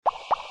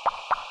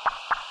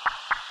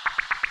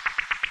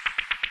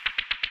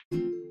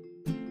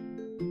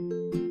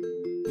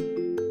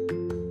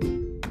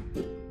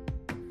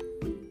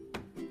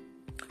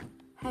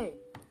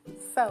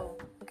So,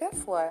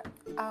 guess what?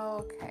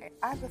 Okay,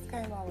 I just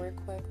came on real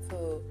quick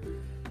to,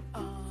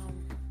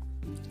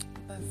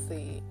 let's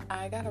see.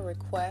 I got a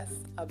request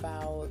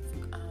about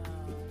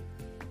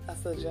a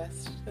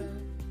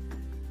suggestion.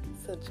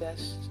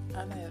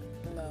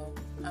 No,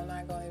 I'm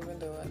not going to even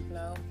do it.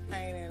 No, I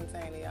ain't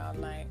entertaining y'all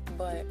night.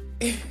 But,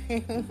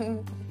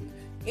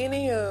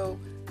 anywho,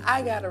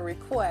 I got a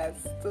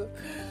request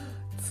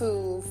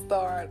to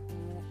start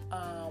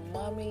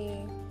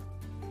Mommy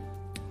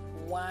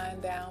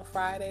Wind Down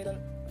Friday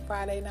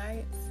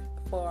nights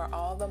for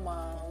all the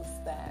moms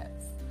that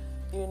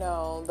do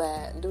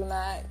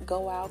not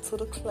go out to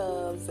the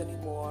clubs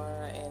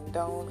anymore and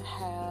don't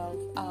have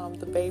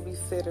the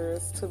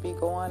babysitters to be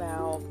going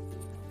out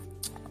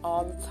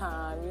all the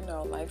time,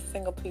 like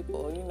single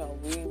people.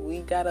 We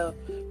gotta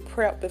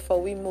prep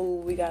before we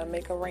move. We gotta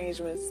make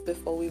arrangements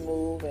before we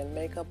move and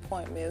make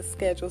appointments,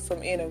 schedule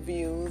some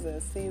interviews,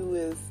 and see who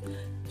is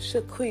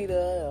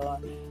Shaquita or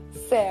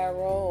Sarah,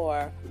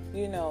 or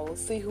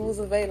see who's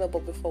available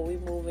before we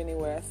move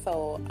anywhere.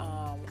 So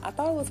I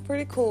thought it was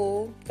pretty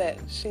cool that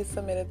she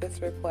submitted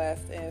this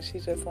request, and she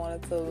just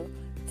wanted to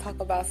talk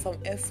about some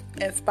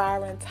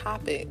inspiring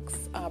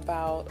topics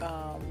about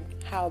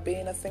how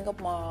being a single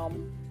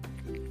mom,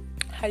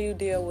 how you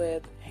deal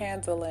with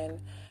handling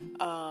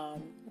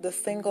the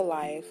single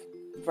life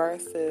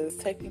versus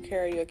taking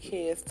care of your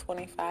kids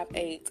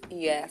 25/8.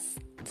 Yes,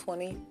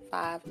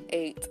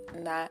 25/8,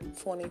 not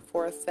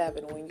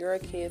 24/7. When your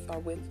kids are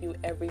with you,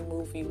 every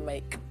move you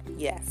make.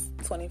 Yes,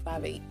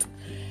 25/8.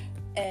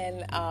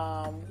 And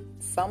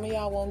some of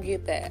y'all won't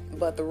get that,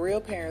 but the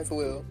real parents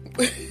will.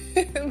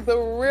 The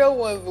real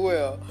ones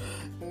will.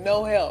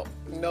 No help,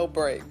 no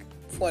break.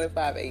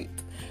 25/8.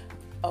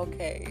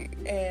 Okay,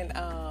 and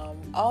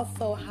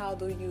also, how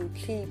do you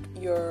keep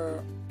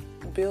your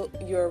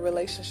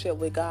relationship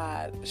with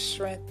God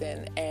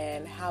strengthened,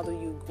 and how do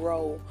you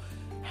grow?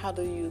 How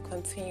do you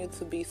continue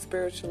to be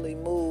spiritually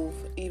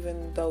moved,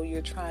 even though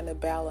you're trying to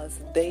balance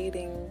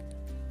dating,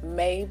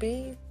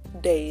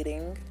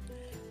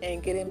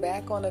 and getting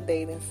back on the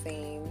dating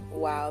scene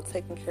while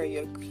taking care of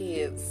your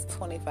kids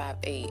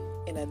 25/8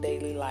 in a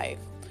daily life?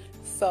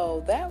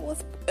 So that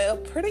was a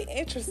pretty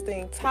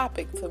interesting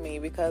topic to me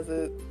because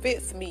it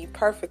fits me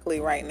perfectly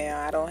right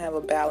now. I don't have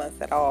a balance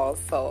at all.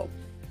 So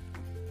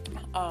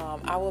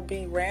I will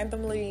be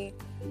randomly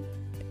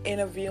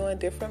interviewing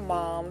different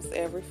moms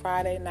every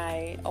Friday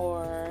night,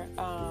 or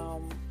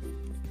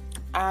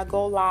I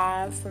go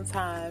live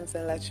sometimes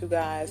and let you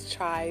guys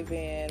chime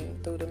in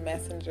through the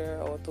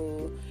messenger or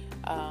through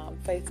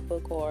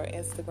Facebook or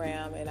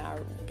Instagram, and I'll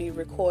be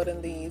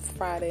recording these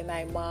Friday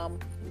night mom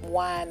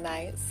wine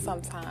nights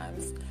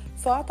sometimes.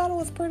 So I thought it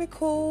was pretty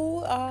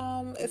cool.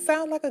 It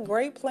sounds like a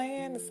great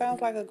plan. It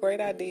sounds like a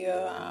great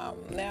idea.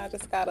 Now I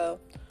just gotta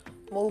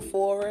move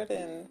forward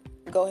and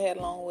go ahead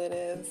along with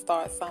it and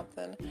start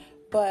something.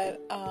 But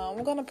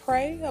I'm going to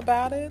pray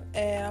about it,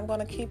 and I'm going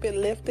to keep it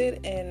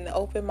lifted and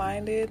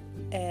open-minded,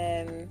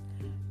 and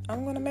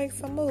I'm going to make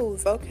some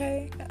moves,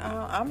 okay?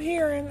 I'm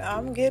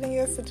getting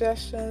your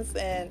suggestions,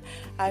 and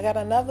I got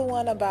another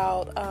one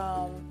about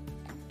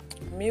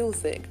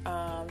music.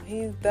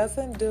 He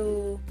doesn't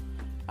do,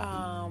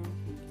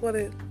 what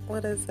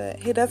is it?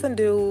 He doesn't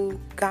do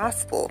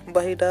gospel,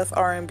 but he does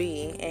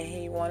R&B, and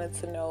he wanted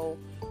to know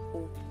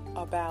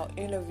about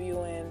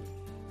interviewing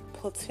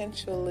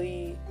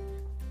potentially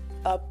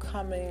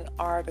upcoming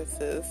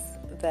artists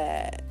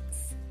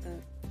that's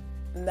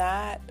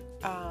not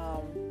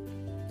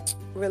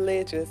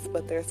religious,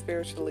 but they're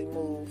spiritually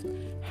moved.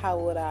 How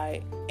would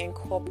I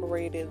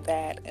incorporate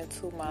that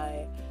into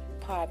my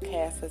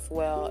podcast as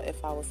well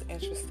if I was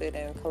interested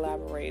in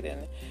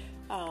collaborating?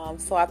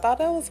 So I thought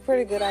that was a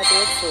pretty good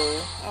idea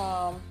too.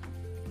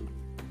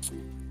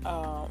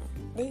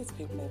 These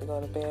people need to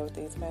go to bed with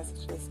these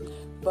messages,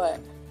 but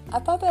I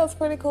thought that was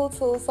pretty cool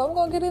too. So I'm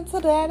gonna get into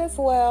that as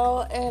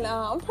well, and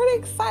I'm pretty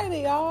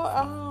excited,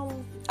 y'all.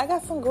 I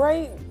got some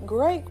great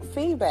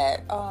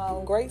feedback,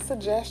 great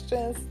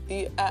suggestions.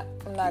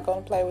 I'm not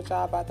gonna play with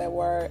y'all about that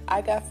word.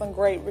 I got some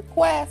great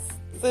requests,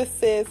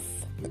 sis.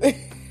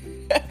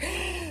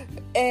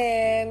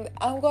 And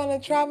I'm gonna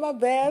try my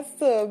best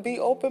to be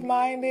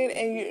open-minded.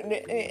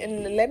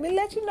 And let me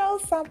let you know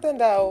something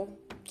though.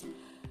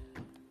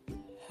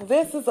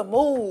 This is a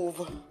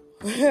move.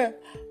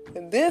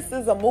 This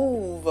is a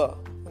move.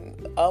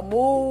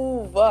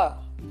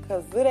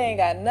 Because it ain't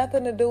got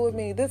nothing to do with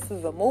me. This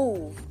is a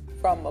move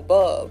from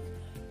above.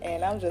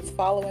 And I'm just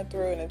following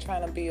through and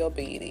trying to be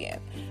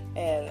obedient.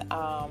 And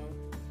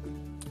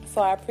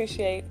so I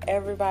appreciate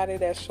everybody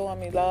that's showing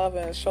me love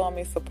and showing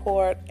me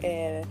support.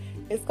 And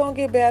it's going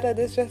to get better.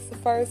 This is just the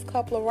first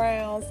couple of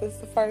rounds. This is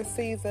the first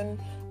season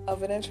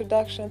of an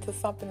introduction to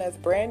something that's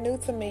brand new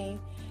to me.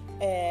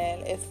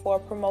 And it's for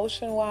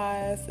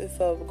promotion-wise. It's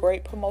a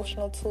great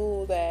promotional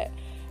tool that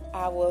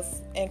I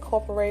was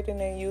incorporating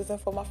and using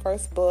for my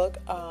first book.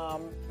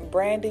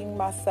 Branding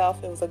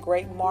myself, it was a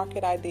great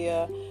market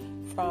idea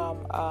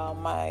from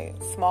my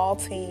small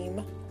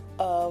team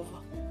of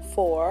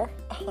 4.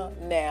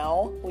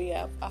 now.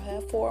 I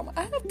have three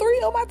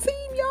on my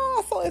team,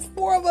 y'all. So it's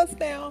four of us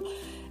now.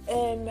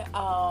 And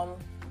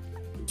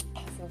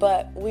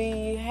but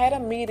we had a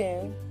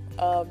meeting,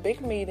 a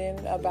big meeting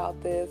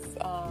about this.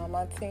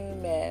 My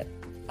team met,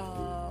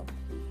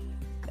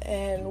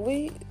 and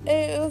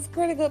it was a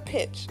pretty good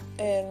pitch.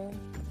 And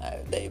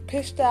they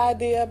pitched the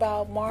idea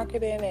about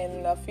marketing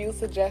and a few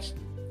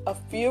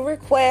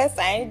requests.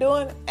 I ain't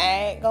gonna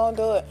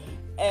do it.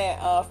 And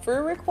a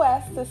few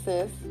requests,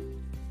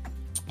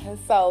 and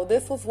so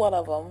this was one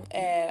of them.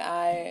 And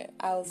I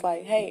was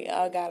like, hey,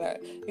 I gotta,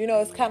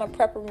 it's kind of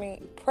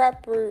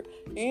prepper.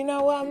 You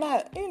know what? I'm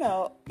not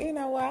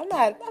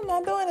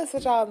doing this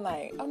with y'all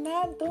tonight. I'm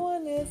not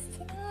doing this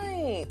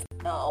tonight.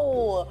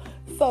 No.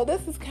 So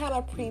this is kind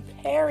of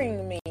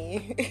preparing me.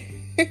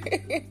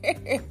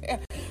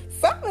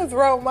 Something's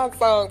wrong with my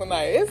song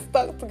tonight. It's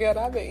stuck together.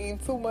 I've been eating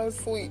too much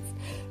sweets.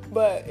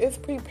 But it's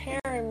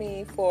preparing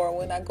me for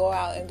when I go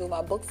out and do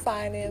my book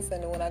signings,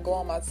 and when I go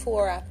on my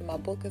tour after my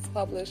book is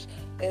published.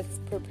 It's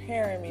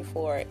preparing me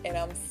for it. And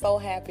I'm so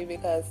happy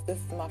because this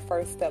is my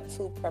first step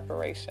to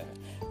preparation.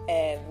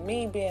 And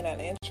me being an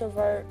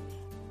introvert,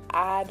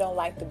 I don't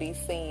like to be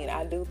seen.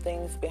 I do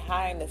things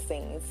behind the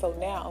scenes. So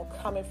now I'm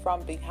coming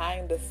from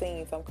behind the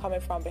scenes. I'm coming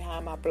from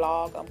behind my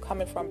blog. I'm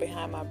coming from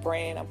behind my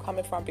brand. I'm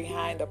coming from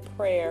behind the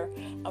prayer.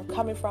 I'm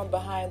coming from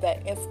behind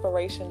that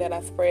inspiration that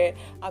I spread.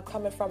 I'm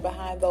coming from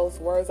behind those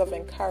words of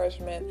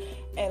encouragement.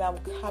 And I'm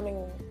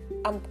becoming,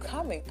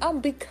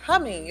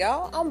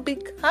 y'all. I'm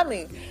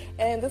becoming.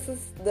 And this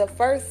is the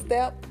first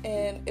step.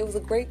 And it was a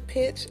great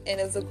pitch.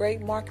 And it was a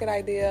great market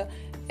idea.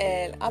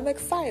 And I'm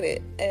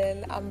excited,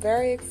 and I'm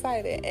very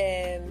excited,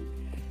 and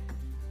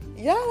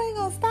y'all ain't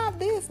gonna stop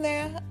this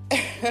now.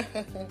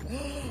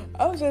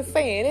 I'm just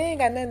saying, it ain't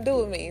got nothing to do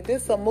with me.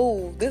 This is a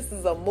move. This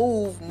is a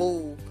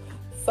move.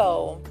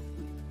 So,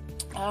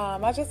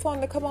 I just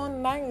wanted to come on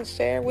tonight and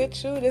share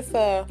with you this,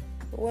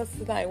 what's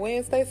tonight,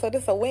 Wednesday? So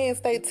this is a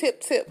Wednesday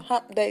tip,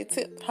 hump night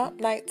tip.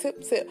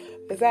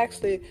 It's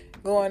actually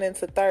going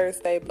into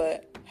Thursday,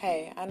 but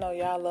hey, I know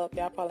y'all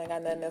probably ain't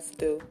got nothing else to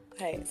do.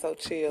 Hey, so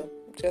chill.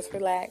 Just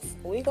relax.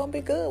 We're going to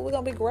be good. We're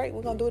going to be great.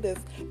 We're going to do this.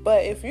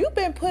 But if you've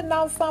been putting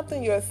out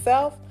something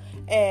yourself,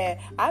 and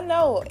I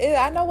know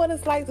what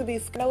it's like to be,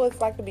 I know what it's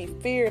like to be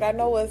feared. I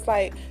know what it's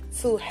like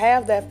to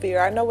have that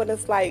fear. I know what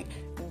it's like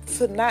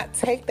to not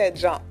take that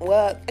jump.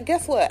 Well,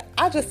 guess what?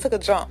 I just took a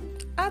jump.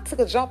 I took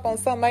a jump on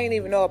something I didn't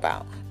even know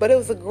about. But it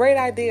was a great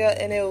idea,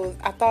 and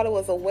I thought it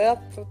was a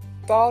well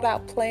thought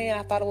out plan.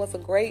 I thought it was a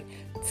great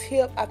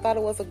tip. I thought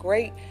it was a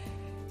great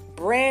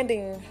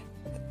branding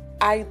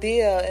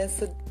idea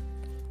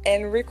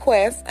and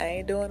request. I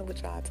ain't doing it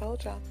with y'all. I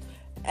told y'all.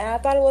 And I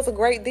thought it was a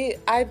great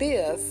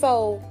idea.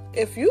 So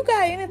if you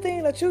got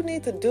anything that you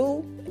need to do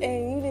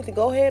and you need to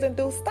go ahead and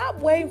do, stop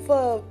waiting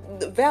for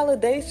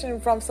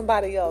validation from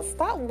somebody else.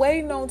 Stop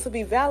waiting on to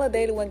be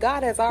validated when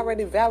God has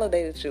already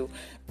validated you.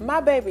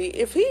 My baby,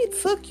 if he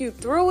took you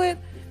through it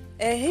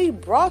and he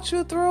brought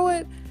you through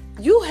it,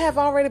 you have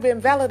already been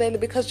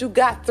validated because you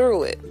got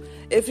through it.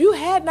 If you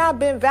had not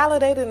been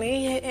validated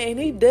and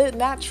he did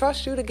not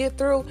trust you to get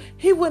through,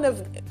 he wouldn't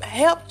have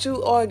helped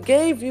you or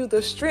gave you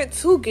the strength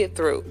to get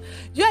through.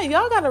 Yeah,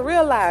 y'all got to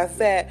realize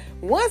that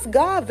once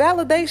God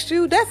validates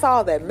you, that's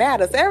all that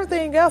matters.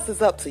 Everything else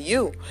is up to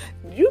you.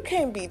 You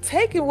can't be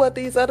taking what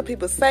these other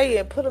people say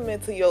and put them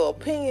into your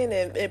opinion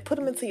and put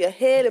them into your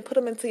head and put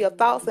them into your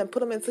thoughts and put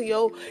them into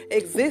your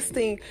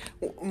existing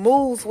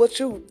moves, what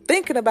you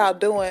thinking about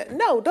doing.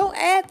 No, don't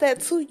add that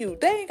to you.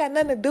 They ain't got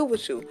nothing to do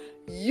with you.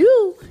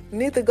 You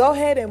need to go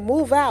ahead and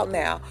move out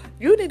now.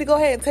 You need to go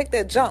ahead and take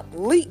that jump,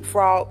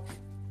 leapfrog.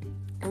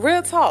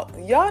 Real talk.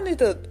 Y'all need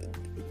to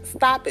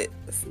stop it.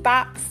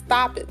 Stop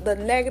it. The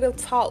negative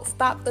talk.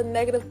 Stop the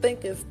negative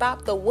thinking.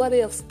 Stop the what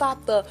if.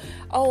 Stop the,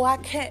 oh, I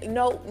can't.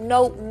 No.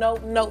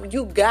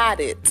 You got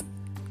it.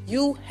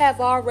 You have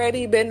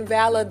already been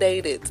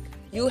validated.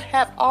 You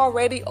have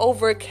already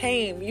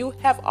overcame. You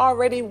have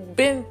already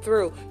been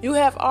through. You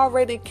have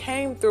already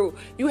came through.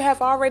 You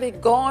have already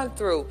gone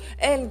through.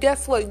 And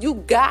guess what? You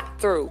got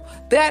through.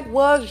 That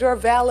was your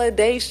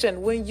validation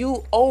when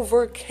you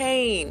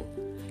overcame.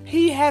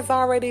 He has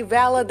already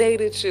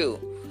validated you.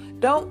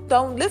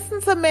 Don't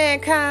listen to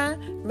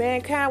mankind.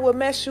 Mankind will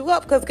mess you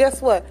up because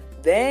guess what?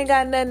 They ain't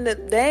got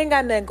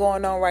nothing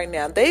going on right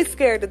now. They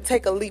scared to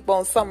take a leap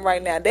on something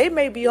right now. They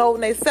may be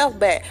holding themselves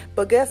back,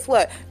 but guess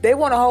what? They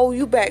want to hold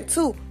you back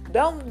too.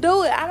 Don't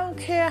do it. I don't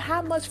care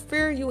how much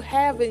fear you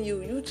have in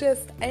you. You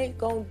just ain't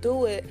gonna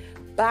do it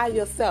by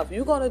yourself.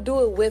 You're gonna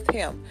do it with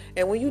him.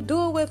 And when you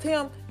do it with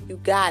him, you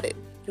got it.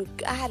 You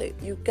got it.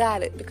 You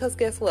got it. Because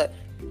guess what?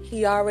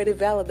 He already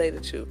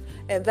validated you.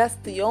 And that's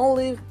the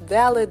only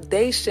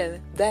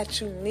validation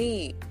that you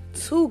need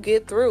to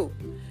get through.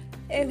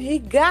 And he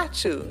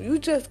got you. You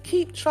just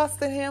keep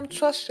trusting him,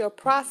 trust your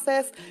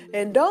process,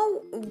 and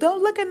don't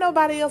look at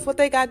nobody else what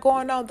they got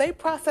going on. Their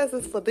process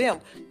is for them.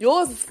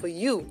 Yours is for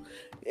you.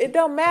 It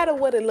don't matter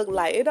what it look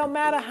like. It don't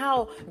matter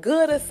how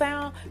good it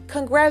sound.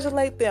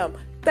 Congratulate them.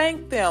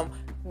 Thank them.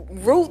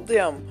 Root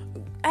them.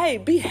 hey,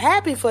 be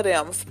happy for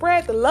them.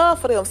 Spread the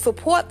love for them.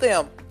 Support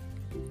them.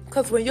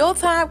 Because when your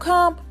time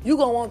comes, you're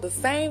going to want the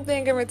same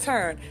thing in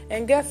return.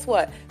 And guess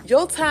what?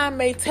 Your time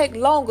may take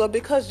longer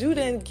because you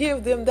didn't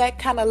give them that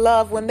kind of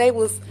love when they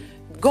was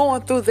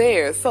going through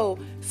theirs. So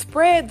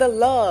spread the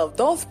love.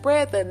 Don't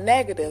spread the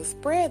negative.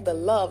 Spread the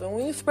love. And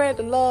when you spread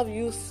the love,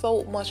 you're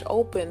so much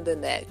open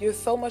than that. You're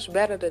so much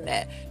better than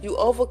that. You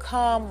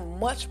overcome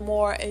much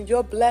more, and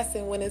your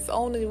blessing, when it's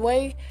on the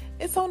way,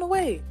 it's on the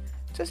way.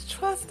 Just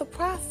trust the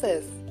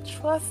process.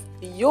 Trust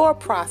your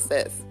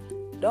process.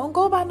 Don't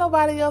go by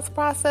nobody else's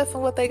process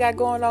and what they got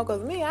going on,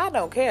 because me, I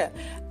don't care.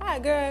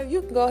 Girl,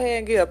 you can go ahead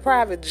and get a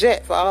private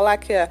jet for all I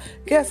care.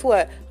 Guess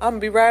what? I'm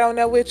going to be right on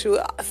there with you,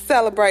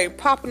 celebrating,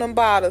 popping them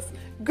bottles.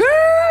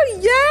 Girl,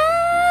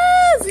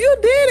 yes! You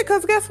did it,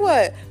 because guess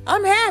what?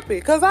 I'm happy,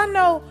 because I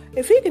know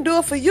if he can do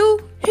it for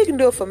you, he can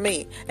do it for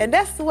me. And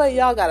that's the way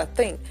y'all got to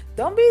think.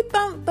 Don't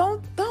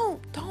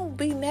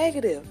be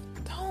negative.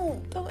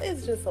 Don't.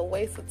 It's just a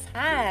waste of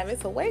time.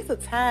 It's a waste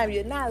of time.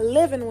 You're not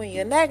living when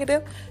you're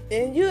negative,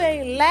 and you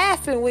ain't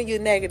laughing when you're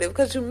negative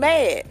because you're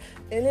mad.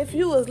 And if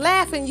you was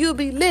laughing, you'll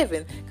be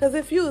living. Because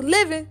if you was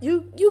living,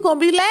 you gonna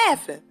be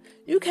laughing.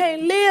 You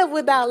can't live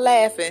without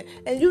laughing,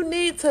 and you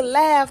need to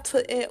laugh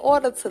in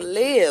order to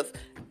live.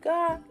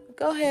 God,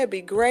 go ahead,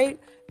 be great.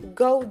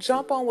 Go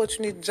jump on what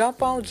you need to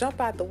jump on. Jump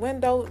out the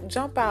window.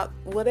 Jump out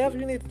whatever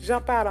you need to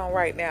jump out on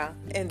right now,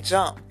 and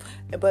jump.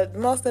 But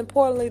most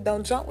importantly,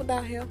 don't jump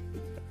without him.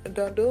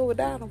 Don't do it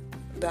without him.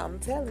 I'm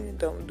telling you,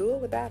 don't do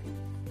it without him.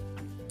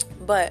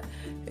 But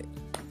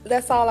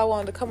that's all I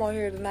wanted to come on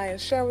here tonight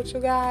and share with you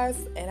guys.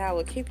 And I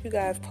will keep you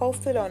guys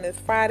posted on this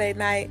Friday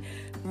night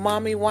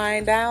mommy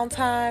wind down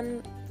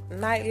time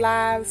night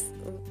lives.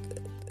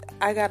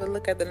 I got to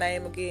look at the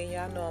name again.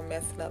 Y'all know I'm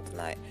messing up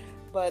tonight.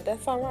 But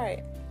that's all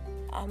right.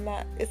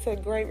 It's a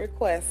great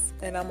request,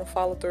 and I'm going to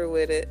follow through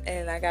with it.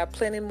 And I got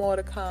plenty more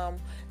to come,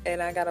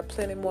 and I got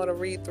plenty more to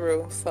read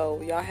through. So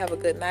y'all have a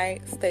good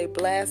night. Stay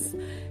blessed.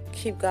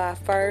 Keep God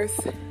first,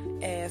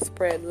 and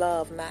spread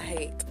love, not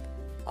hate.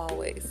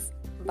 Always.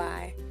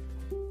 Bye.